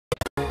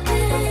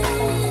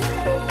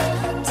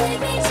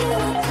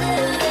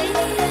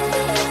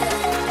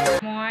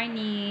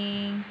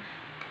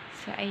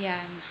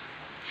Ayan.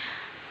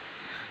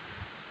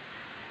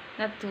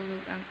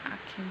 Natulog ang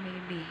aking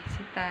baby. Si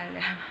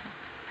Tala.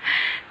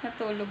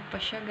 Natulog pa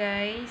siya,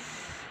 guys.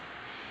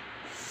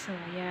 So,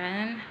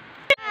 ayan.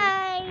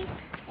 Hi!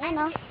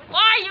 Ayan o.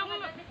 Ay! Yung...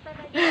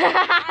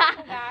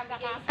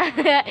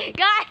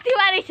 Guys, si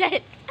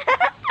Maricel!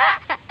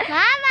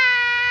 Mama!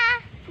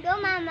 Go,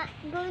 mama.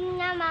 Go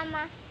na,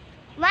 mama.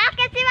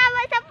 Bakit si mama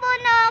sa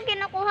puno?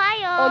 Kinukuha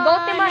yun. O, go,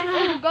 Timan.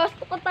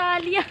 Gusto ko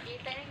tali.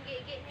 Kita ng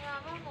gigi ni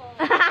mama mo.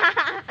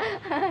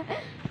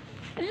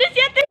 Alis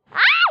yate.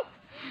 Ay!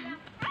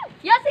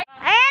 Yes!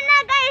 Ayan na,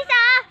 guys,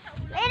 ah!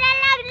 May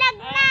nalaglag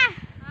na.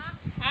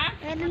 Ha?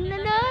 May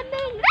nalaglag.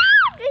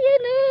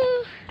 Ayan o.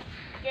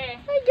 Okay.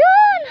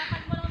 Ayun!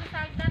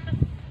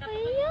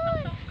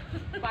 Ayun.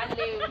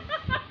 Baliw.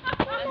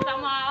 Ang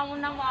sama mo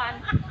naman.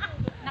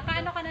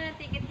 Nakaano ka na ng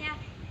ticket niya?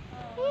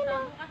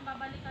 Hello. Bukas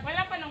babalikan.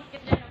 Wala pa nung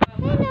kit dyan.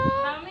 Hello.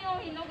 Dami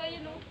yung hinog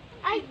ayun o.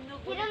 Ay,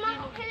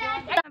 hinamang ko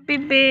sila.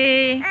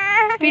 Bebe.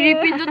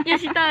 Pinipindot niya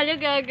si Talia,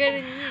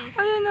 gagarin niya.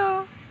 Ayun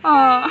o.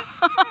 Oh.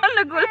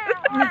 Nagulat.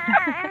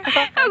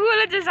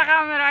 Nagulat siya sa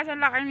camera. Sa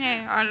laki niya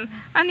eh.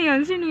 Ano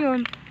yun? Sino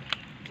yun?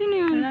 Sino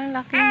yun? Walang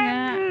laki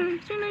nga.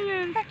 Sino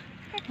yun?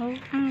 Oh.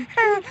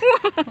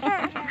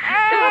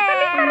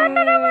 Tara,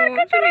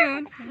 Marco. Sino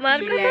yun?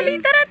 Marco, dali,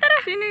 tara.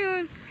 Sino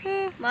yun?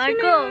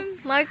 Marco,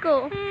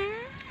 Marco.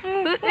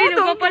 Sino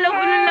pa pala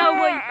ko ng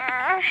laway?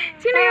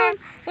 Sino yun?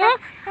 Oh,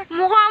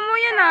 mukha mo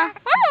yan ah.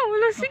 Oh,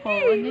 wala sige.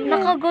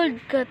 Naka-gold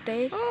ka,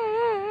 te.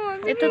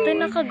 Ito, te,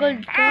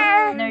 naka-gold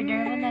ka. Order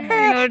mo na.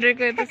 In-order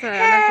ko ito sa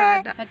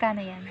Lazada.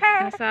 Magkano yan?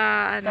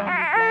 Nasa,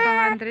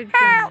 200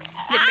 plus.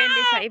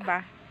 Depende sa iba.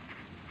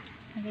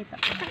 Nakita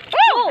ko.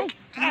 Oh!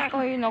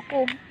 Ay,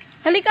 naku.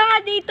 Halika nga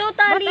dito,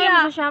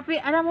 Talia. Sa Shopee,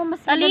 alam mo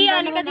mas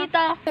Talia, halika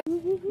dito.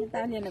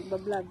 Talia,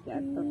 nagbablog ka.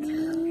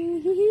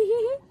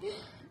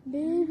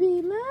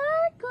 Baby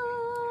Marco.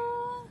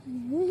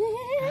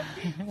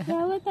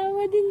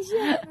 Tawa-tawa din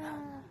siya.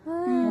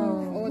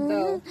 Oo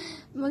daw.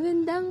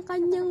 Magandang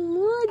kanyang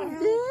mood.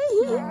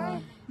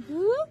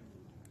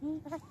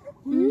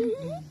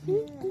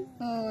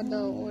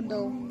 Oo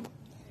daw.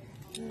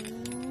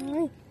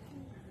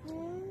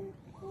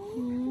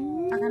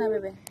 Aka na,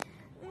 bebe.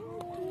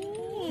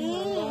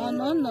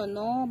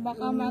 No.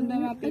 Baka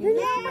mapindot.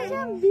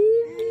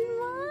 Baby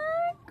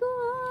Marco.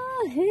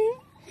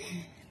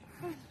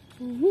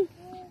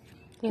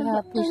 Kaya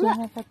happy siya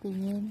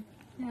nakatingin.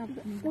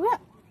 Tawa.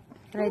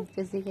 Pride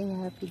kasi kaya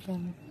happy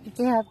kami.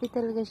 Kaya happy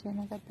talaga siya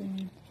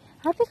nakatingin.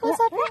 Happy ko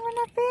sa mo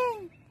na,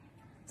 Ping.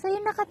 Sa'yo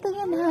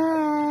nakatingin.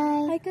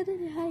 Hi. Hi ka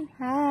dun, hi.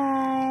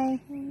 Hi.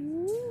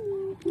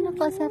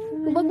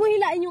 Nakasapin mo. Ba't mo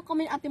hilain yung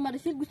kamay ni Ate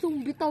Maricel? Gusto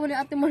mong bitawan ni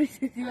Ate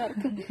Maricel si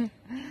Marco.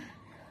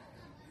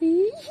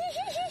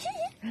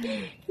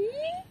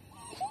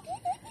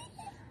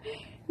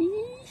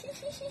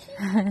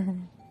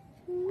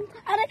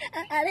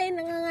 Aray,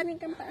 nangangaring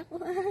kang pa ako.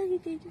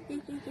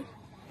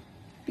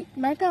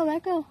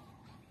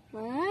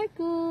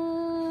 Marco.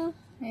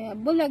 Ay,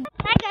 bulag.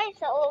 Hi guys,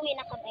 so uuwi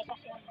na kami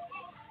kasi.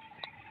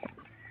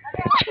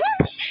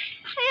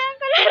 Ayan,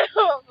 kalaro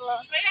ko. Hello.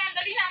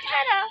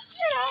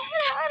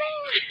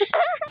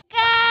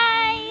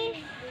 Guys,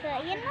 so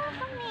ayan na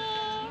kami.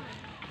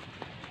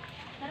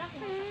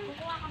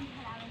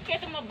 Kaya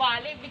ito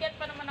mabali. Bigat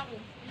pa naman ako.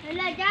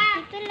 Hala, dyan.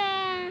 Ito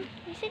lang.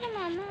 Kasi na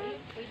mama.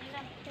 Pwede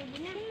na.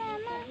 Si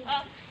mama.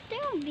 Ito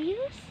yung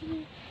views.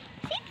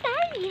 Si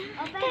Talia.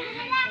 Pwede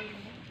na lang.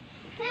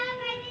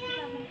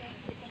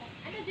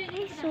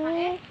 So,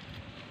 ito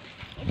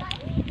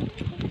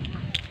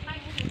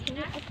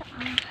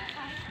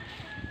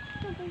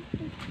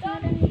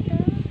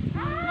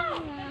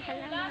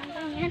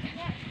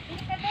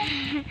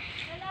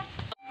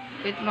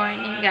Good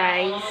morning,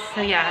 guys.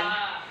 So, yan.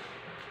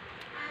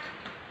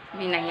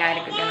 May nangyari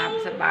kaganap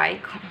sa bahay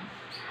ko.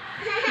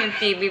 Yung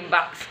TV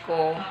box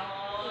ko,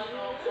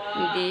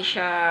 hindi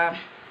siya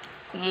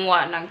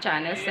kumuha ng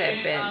channel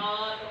 7.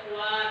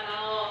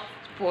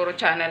 Puro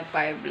channel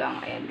 5 lang.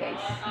 Ayan,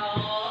 guys.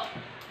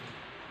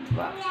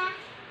 Diba?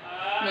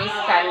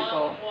 Ni-scan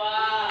ko.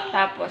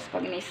 Tapos,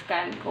 pag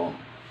ni-scan ko,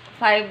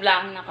 5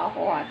 lang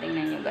nakakuha.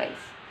 Tingnan nyo,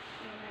 guys.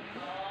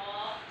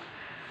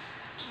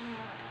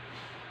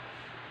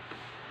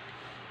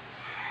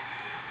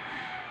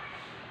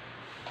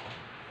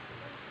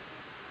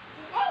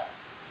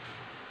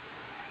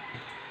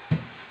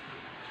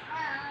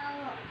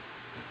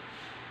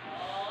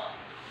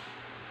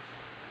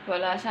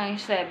 Wala siyang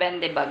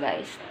 7, diba,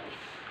 guys?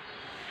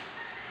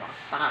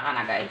 Taka ka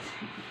na, guys.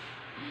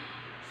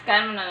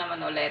 Scan mo na naman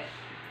ulit.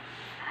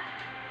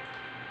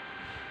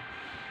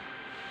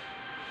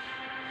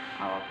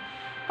 Oh,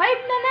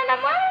 5 na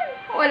naman.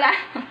 Wala.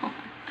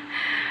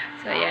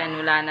 So, ayan.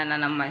 Wala na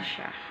naman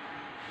siya.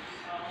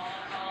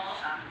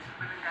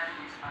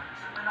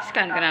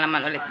 Scan ko na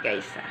naman ulit,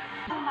 guys.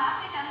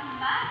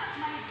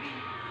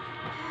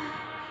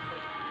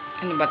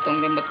 Ano ba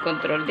itong remote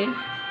control din?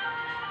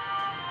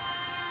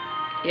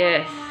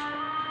 Yes.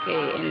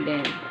 Okay, and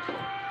then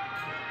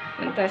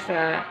punta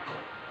sa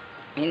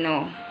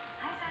menu.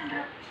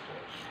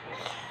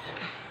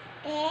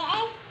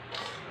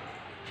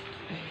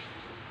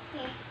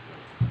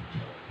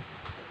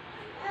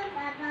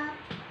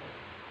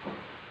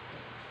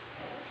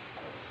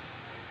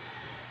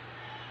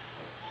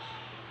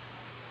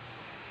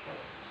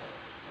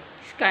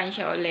 Scan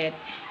siya ulit.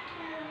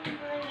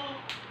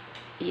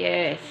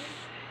 Yes.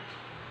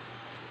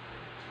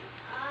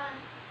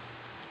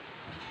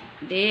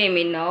 Di,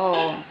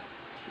 no.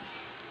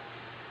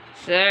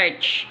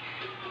 Search.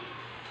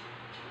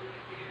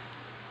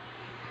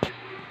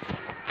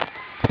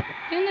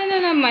 Yan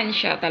na naman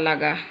siya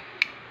talaga.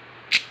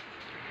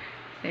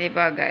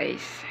 Diba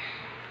guys?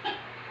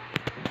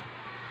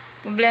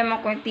 Problema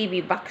ko yung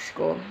TV box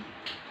ko.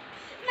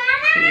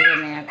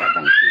 Siguro na yata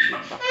itong TV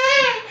box.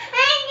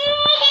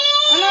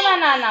 Ano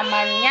na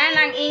naman yan?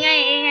 Ang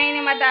ingay-ingay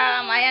ni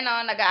madam. Ayan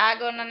o,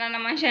 nag-aagaw na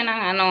naman siya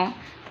ng ano.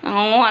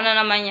 Nangunguha na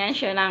naman yan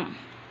siya ng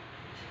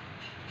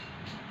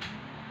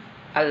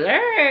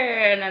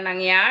alert na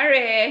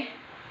nangyari.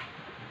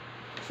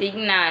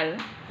 Signal.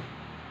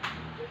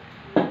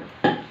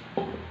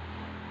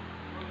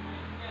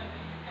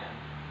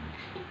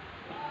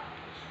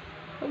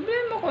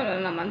 Problema ko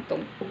na naman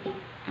tong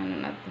ano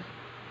na to.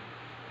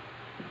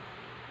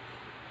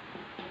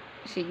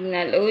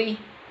 Signal,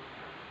 uy.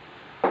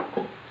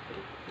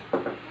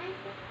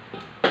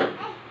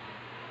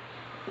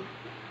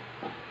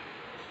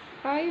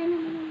 Kaya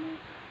naman.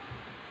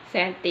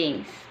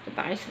 Settings.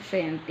 Punta kayo sa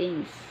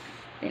settings.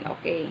 Then,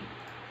 okay.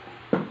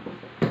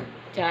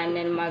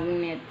 Channel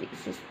magnetic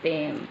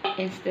system.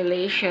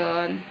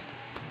 Installation.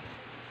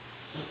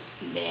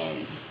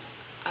 Then,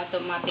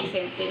 automatic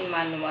setting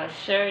manual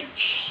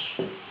search.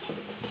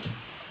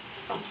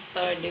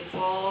 Factor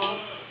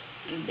default.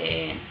 And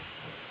then,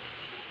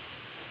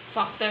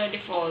 factor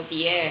default,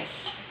 yes.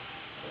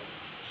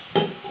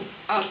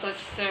 Auto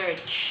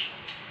search.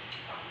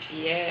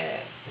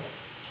 Yes.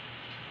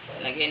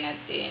 Lagyan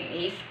natin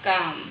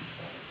i-scam.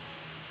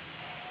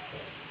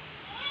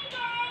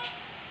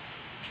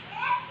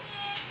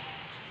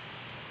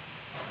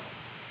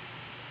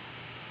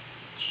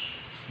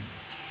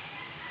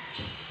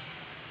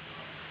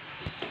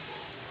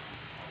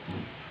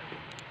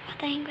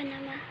 Patayin ko na,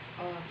 ma.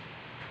 Oh.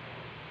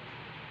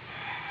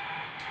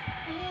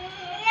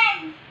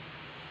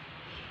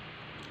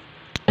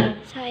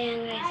 So,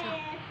 ayan guys. So,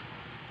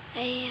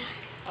 ayan.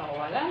 Oh,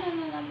 wala na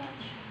naman.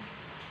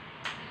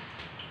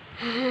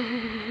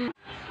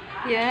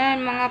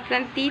 Yan, mga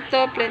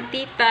plantito,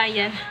 plantita,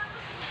 yan.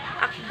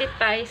 Update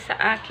tayo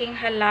sa aking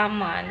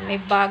halaman.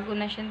 May bago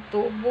na siyang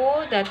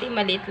tubo. Dati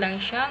maliit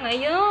lang siya.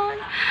 Ngayon,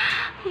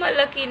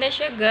 malaki na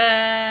siya,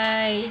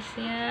 guys.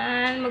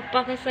 Yan,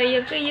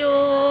 magpakasaya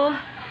kayo.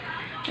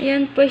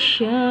 Ayan pa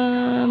siya.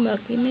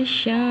 Malaki na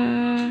siya.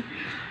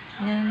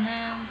 Yan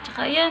na.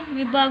 Tsaka yan,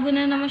 may bago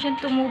na naman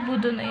siyang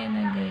tumubo doon. Ayan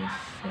na, guys.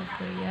 So,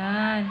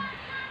 yan.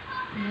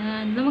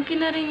 Ayan. Lumaki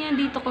na rin yan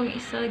dito kong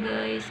isa,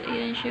 guys.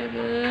 Ayan siya,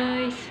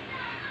 guys.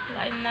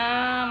 Wala na.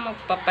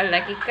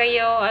 Magpapalaki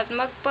kayo at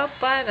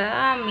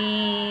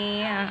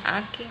magpaparami ang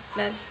aking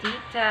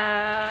plantita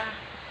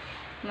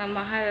na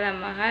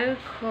mahal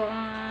ko.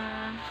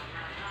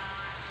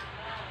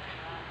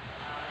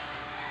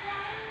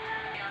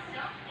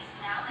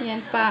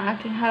 Ayan pa ang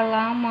aking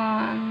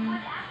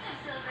halaman.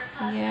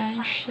 Ayan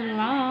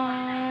siya.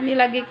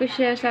 Nilagay ko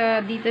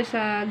siya dito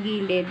sa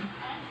gilid.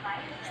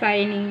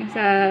 Signing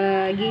sa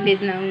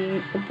gilid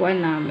ng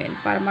upuan namin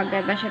para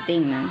maganda siya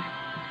tingnan.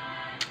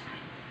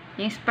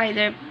 Yung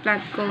spider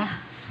plant ko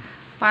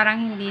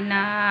parang hindi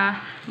na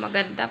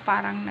maganda,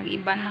 parang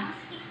nag-iba na.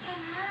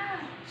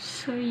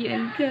 So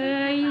yan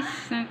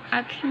guys, ang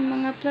aking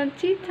mga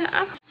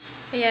plantita.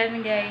 Ayan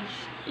guys,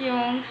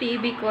 yung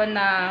TV ko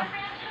na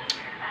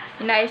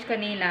inayos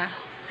kanina,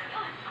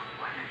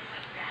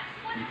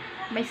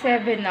 may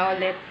 7 na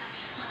ulit.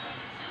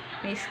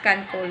 May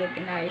scan ko ulit,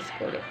 inayos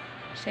ko ulit.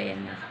 So,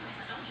 yan na.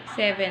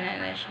 7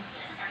 na siya.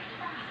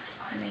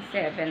 May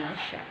 7 na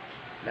siya.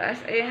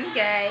 Tapos, ayun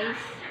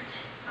guys.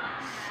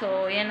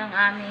 So, yan ang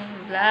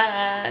aming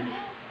vlog.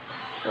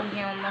 Huwag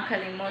niyo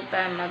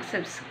makalimutan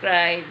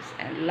mag-subscribe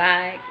and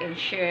like and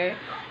share.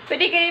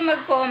 Pwede kayo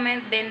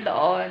mag-comment din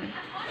doon.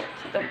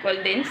 So,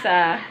 tungkol din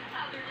sa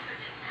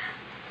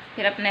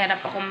hirap na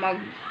hirap akong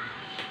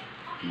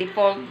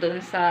mag-default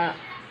doon sa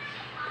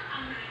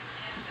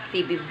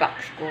TV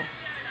box ko.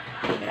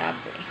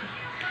 Grabe.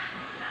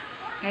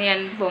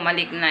 Ngayon,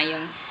 bumalik na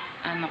yung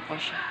ano ko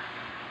siya.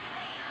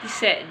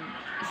 7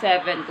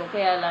 ko.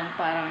 Kaya lang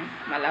parang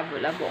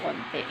malabo-labo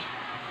konti.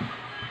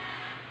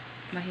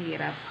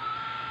 Mahirap.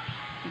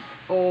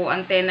 O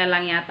antena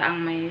lang yata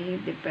ang may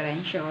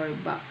differential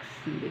box.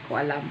 Hindi ko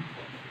alam.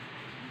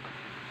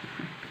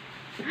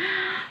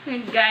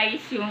 And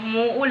guys, yung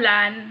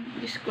umuulan,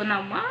 Diyos ko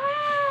naman.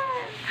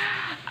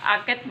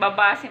 Akit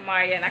baba si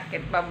Marian,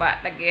 akit baba.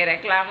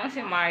 Nagreklamo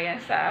si Marian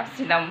sa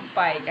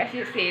sinampay.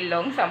 Kasi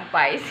silong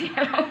sampay.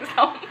 Silong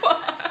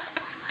sampay.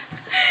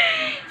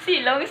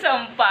 Silong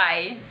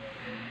sampay.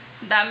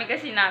 Dami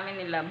kasi namin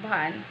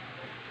nilabhan.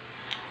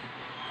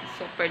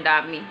 Super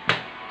dami.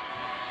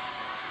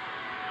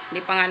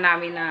 Hindi pa nga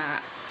namin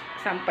na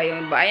sampay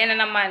yung iba. Ayan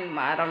na naman.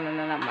 Maaraw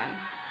na naman.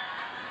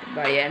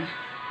 Diba yan?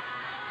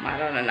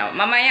 Maraw na naman.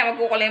 Mamaya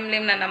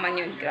magkukulimlim na naman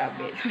yun.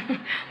 Grabe.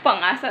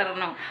 Pang-asar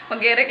no.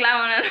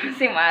 Magreklamo na naman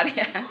si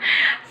Maria.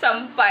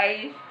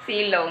 Sampay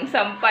silong.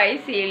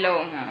 Sampay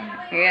silong.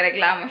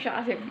 Magreklamo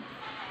siya kasi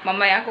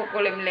mamaya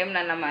kukulimlim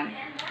na naman.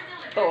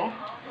 Ito.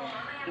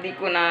 Hindi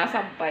ko na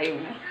sampay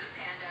yun.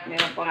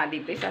 Meron pa nga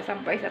dito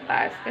isasampay sa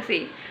taas.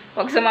 Kasi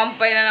pag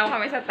sumampay na naman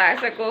kami sa taas,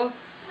 ako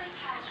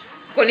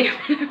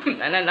kulimlim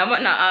na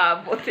naman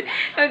naabot.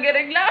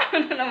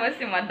 Magreklamo na naman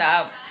si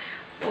Madam.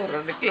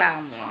 Puro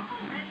reklamo.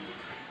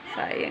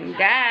 So, ayan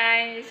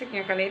guys. Huwag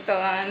niyo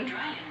kaliton.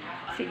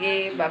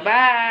 Sige,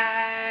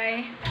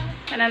 bye-bye.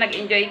 Sana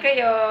nag-enjoy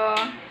kayo.